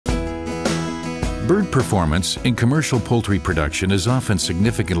Bird performance in commercial poultry production is often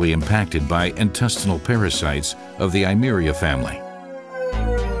significantly impacted by intestinal parasites of the Eimeria family.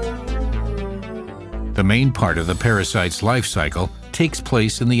 The main part of the parasite's life cycle takes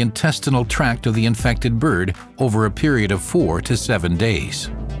place in the intestinal tract of the infected bird over a period of 4 to 7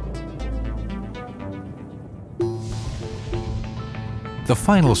 days. The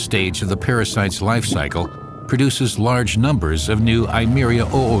final stage of the parasite's life cycle produces large numbers of new Eimeria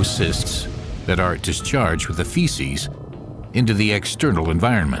oocysts that are discharged with the feces into the external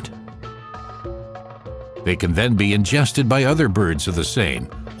environment. They can then be ingested by other birds of the same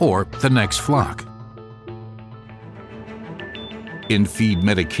or the next flock. In-feed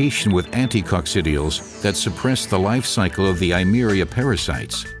medication with anticoccidials that suppress the life cycle of the Eimeria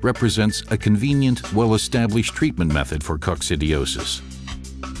parasites represents a convenient, well-established treatment method for coccidiosis.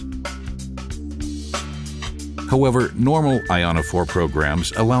 However, normal ionophore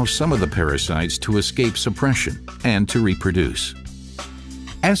programs allow some of the parasites to escape suppression and to reproduce.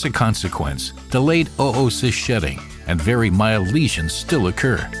 As a consequence, delayed oocyst shedding and very mild lesions still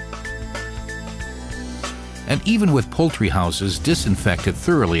occur. And even with poultry houses disinfected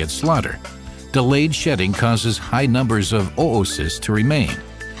thoroughly at slaughter, delayed shedding causes high numbers of oocysts to remain,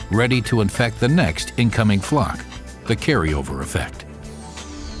 ready to infect the next incoming flock, the carryover effect.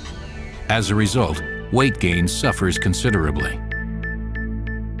 As a result, weight gain suffers considerably.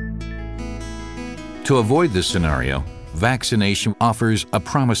 To avoid this scenario, vaccination offers a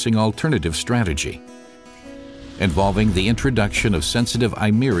promising alternative strategy, involving the introduction of sensitive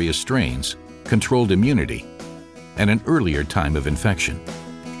Eimeria strains, controlled immunity, and an earlier time of infection.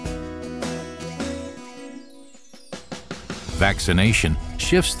 Vaccination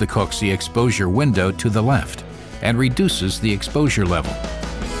shifts the cocci exposure window to the left and reduces the exposure level,